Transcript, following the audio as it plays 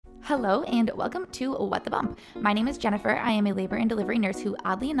Hello and welcome to What the Bump. My name is Jennifer. I am a labor and delivery nurse who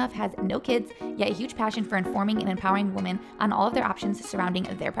oddly enough has no kids, yet a huge passion for informing and empowering women on all of their options surrounding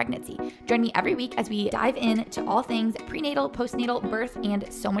their pregnancy. Join me every week as we dive into all things prenatal, postnatal, birth,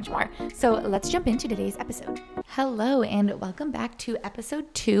 and so much more. So let's jump into today's episode. Hello and welcome back to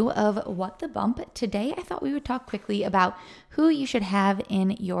episode 2 of What the Bump. Today I thought we would talk quickly about who you should have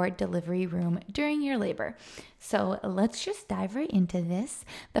in your delivery room during your labor. So let's just dive right into this.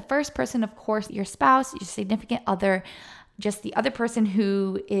 The first person, of course, your spouse, your significant other, just the other person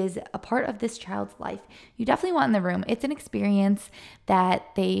who is a part of this child's life. You definitely want in the room. It's an experience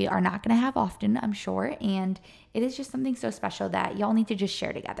that they are not going to have often, I'm sure, and it is just something so special that y'all need to just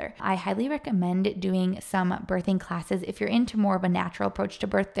share together. I highly recommend doing some birthing classes. If you're into more of a natural approach to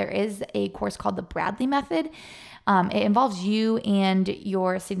birth, there is a course called the Bradley Method. It involves you and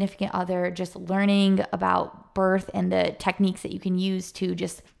your significant other just learning about birth and the techniques that you can use to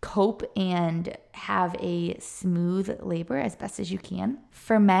just cope and have a smooth labor as best as you can.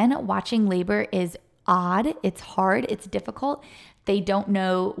 For men, watching labor is odd, it's hard, it's difficult. They don't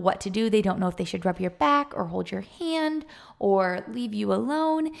know what to do. They don't know if they should rub your back or hold your hand or leave you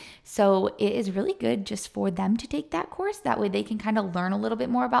alone. So it is really good just for them to take that course. That way they can kind of learn a little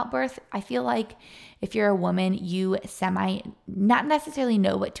bit more about birth. I feel like if you're a woman, you not necessarily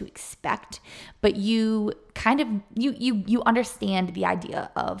know what to expect, but you kind of, you understand the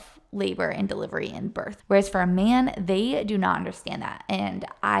idea of labor and delivery and birth. Whereas for a man, they do not understand that. And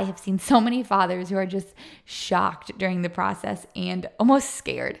I have seen so many fathers who are just shocked during the process and almost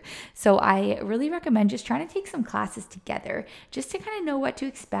scared. So I really recommend just trying to take some classes together just to kind of know what to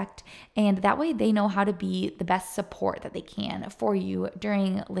expect. And that way they know how to be the best support that they can for you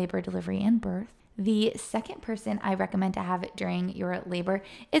during labor, delivery, and birth. The second person I recommend to have during your labor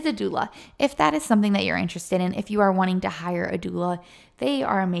is a doula. If that is something that you're interested in, if you are wanting to hire a doula, they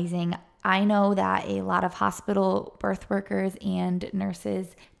are amazing. I know that a lot of hospital birth workers and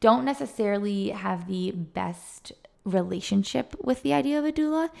nurses don't necessarily have the best relationship with the idea of a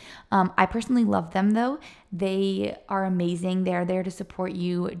doula. I personally love them though. They are amazing. They're there to support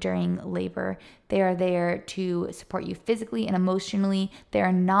you during labor. They are there to support you physically and emotionally. They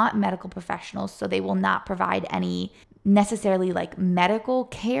are not medical professionals, so they will not provide any necessarily like medical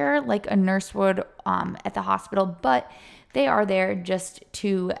care like a nurse would at the hospital, but they are there just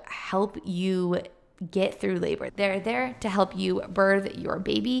to help you get through labor. They're there to help you birth your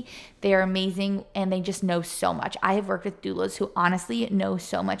baby. They are amazing and they just know so much. I have worked with doulas who honestly know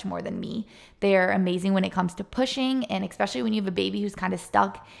so much more than me. They're amazing when it comes to pushing, and especially when you have a baby who's kind of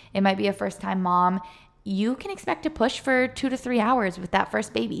stuck. It might be a first-time mom. You can expect to push for 2 to 3 hours with that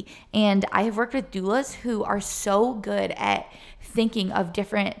first baby. And I have worked with doulas who are so good at thinking of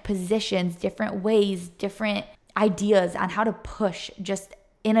different positions, different ways, different ideas on how to push just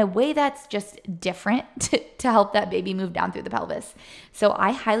in a way that's just different to help that baby move down through the pelvis. So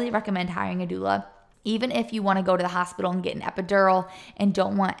I highly recommend hiring a doula. Even if you want to go to the hospital and get an epidural and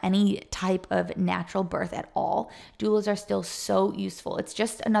don't want any type of natural birth at all, doulas are still so useful. It's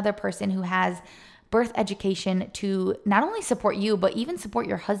just another person who has birth education to not only support you, but even support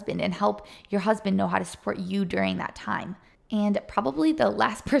your husband and help your husband know how to support you during that time. And probably the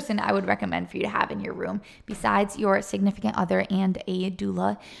last person I would recommend for you to have in your room, besides your significant other and a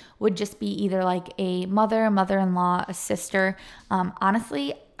doula, would just be either like a mother, mother-in-law, a sister.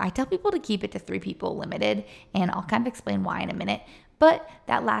 Honestly, I tell people to keep it to 3 people limited, and I'll kind of explain why in a minute. But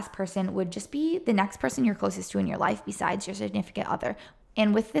that last person would just be the next person you're closest to in your life besides your significant other.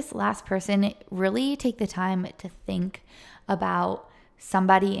 And with this last person, really take the time to think about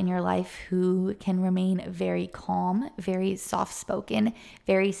somebody in your life who can remain very calm, very soft-spoken,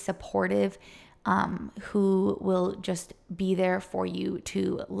 very supportive, who will just be there for you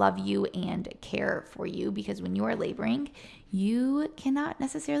to love you and care for you. Because when you are laboring, you cannot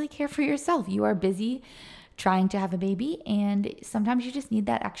necessarily care for yourself. You are busy trying to have a baby, and sometimes you just need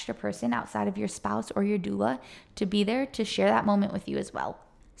that extra person outside of your spouse or your doula to be there to share that moment with you as well.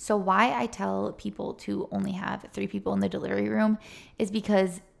 So why I tell people to only have 3 people in the delivery room is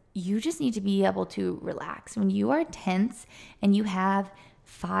because you just need to be able to relax. When you are tense and you have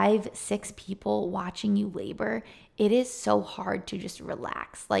 5, 6 people watching you labor, it is so hard to just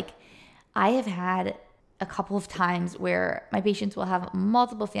relax. Like, I have had a couple of times where my patients will have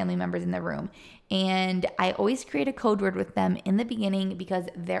multiple family members in the room, and I always create a code word with them in the beginning because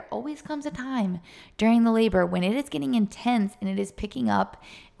there always comes a time during the labor when it is getting intense and it is picking up,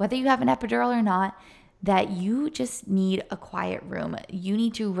 whether you have an epidural or not. that you just need a quiet room. You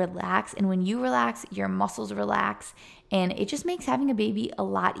need to relax. And when you relax, your muscles relax. And it just makes having a baby a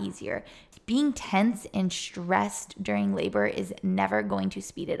lot easier. Being tense and stressed during labor is never going to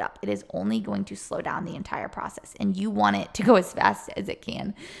speed it up. It is only going to slow down the entire process. And you want it to go as fast as it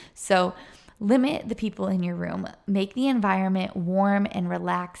can. So limit the people in your room. Make the environment warm and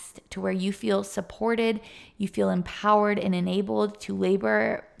relaxed to where you feel supported, you feel empowered and enabled to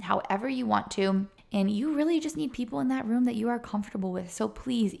labor however you want to. And you really just need people in that room that you are comfortable with. So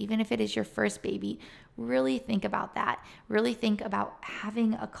please, even if it is your first baby, really think about that. Really think about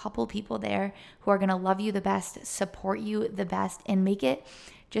having a couple people there who are going to love you the best, support you the best, and make it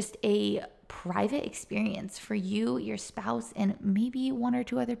just a private experience for you, your spouse, and maybe one or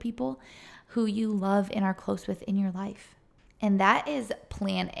two other people who you love and are close with in your life. And that is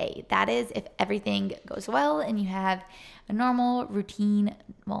plan A. That is if everything goes well and you have a normal routine,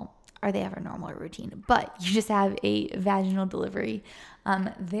 or they have a normal routine, but you just have a vaginal delivery.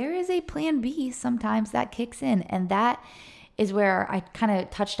 There is a plan B sometimes that kicks in, and that is where I kind of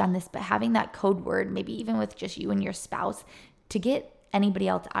touched on this, but having that code word, maybe even with just you and your spouse, to get anybody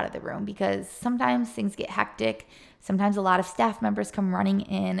else out of the room, because sometimes things get hectic. Sometimes a lot of staff members come running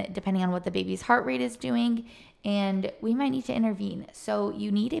in depending on what the baby's heart rate is doing, and we might need to intervene. So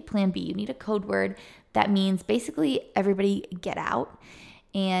you need a plan B. You need a code word that means basically everybody get out.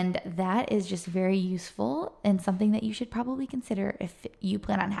 And that is just very useful and something that you should probably consider if you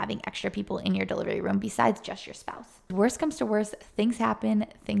plan on having extra people in your delivery room besides just your spouse. Worst comes to worst, things happen,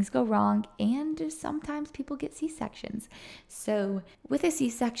 things go wrong, and sometimes people get C-sections. So with a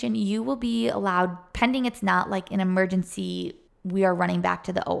C-section, you will be allowed, pending it's not like an emergency, we are running back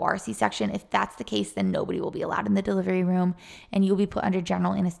to the OR C-section. If that's the case, then nobody will be allowed in the delivery room and you'll be put under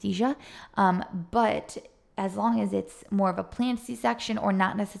general anesthesia. But as long as it's more of a planned C-section or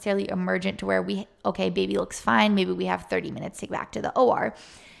not necessarily emergent to where baby looks fine, maybe we have 30 minutes to get back to the OR,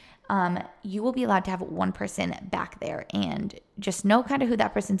 you will be allowed to have one person back there, and just know kind of who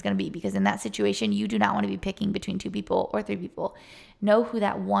that person's going to be, because in that situation, you do not want to be picking between 2 people or 3 people. Know who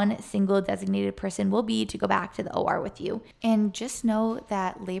that one single designated person will be to go back to the OR with you. And just know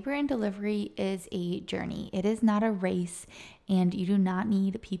that labor and delivery is a journey. It is not a race, and you do not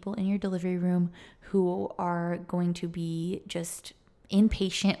need people in your delivery room who are going to be just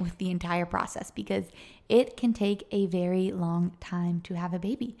impatient with the entire process, because it can take a very long time to have a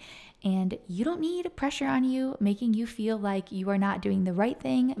baby. And you don't need pressure on you, making you feel like you are not doing the right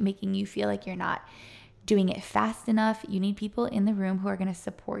thing, making you feel like you're not doing it fast enough. You need people in the room who are going to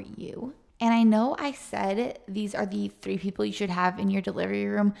support you. And I know I said these are the 3 people you should have in your delivery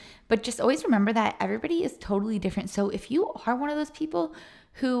room, but just always remember that everybody is totally different. So if you are one of those people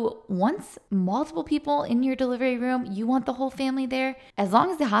who wants multiple people in your delivery room, you want the whole family there, as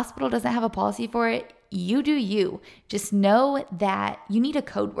long as the hospital doesn't have a policy for it, you do you. Just know that you need a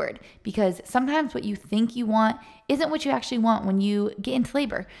code word, because sometimes what you think you want isn't what you actually want when you get into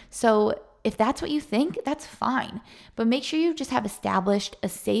labor. So if that's what you think, that's fine. But make sure you just have established a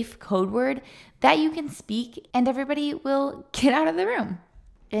safe code word that you can speak and everybody will get out of the room.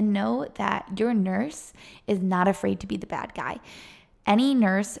 And know that your nurse is not afraid to be the bad guy. Any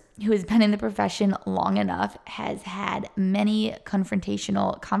nurse who has been in the profession long enough has had many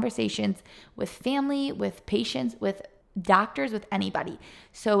confrontational conversations with family, with patients, with doctors, with anybody.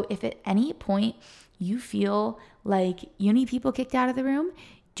 So if at any point you feel like you need people kicked out of the room,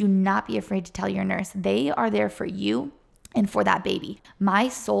 do not be afraid to tell your nurse. They are there for you and for that baby. My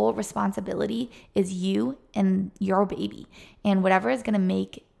sole responsibility is you and your baby. And whatever is going to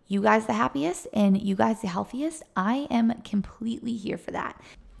make you guys the happiest and you guys the healthiest, I am completely here for that.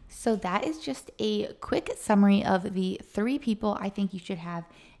 So that is just a quick summary of the 3 people I think you should have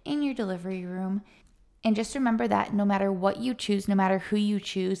in your delivery room. And just remember that no matter what you choose, no matter who you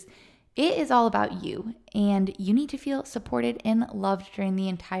choose, it is all about you, and you need to feel supported and loved during the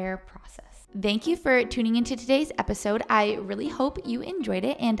entire process. Thank you for tuning into today's episode. I really hope you enjoyed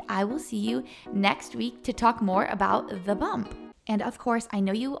it, and I will see you next week to talk more about the bump. And of course, I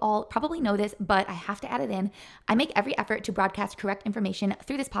know you all probably know this, but I have to add it in. I make every effort to broadcast correct information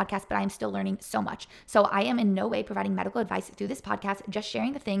through this podcast, but I'm still learning so much. So I am in no way providing medical advice through this podcast, just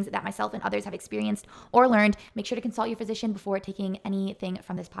sharing the things that myself and others have experienced or learned. Make sure to consult your physician before taking anything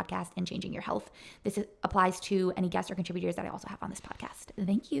from this podcast and changing your health. This applies to any guests or contributors that I also have on this podcast.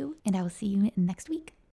 Thank you, and I will see you next week.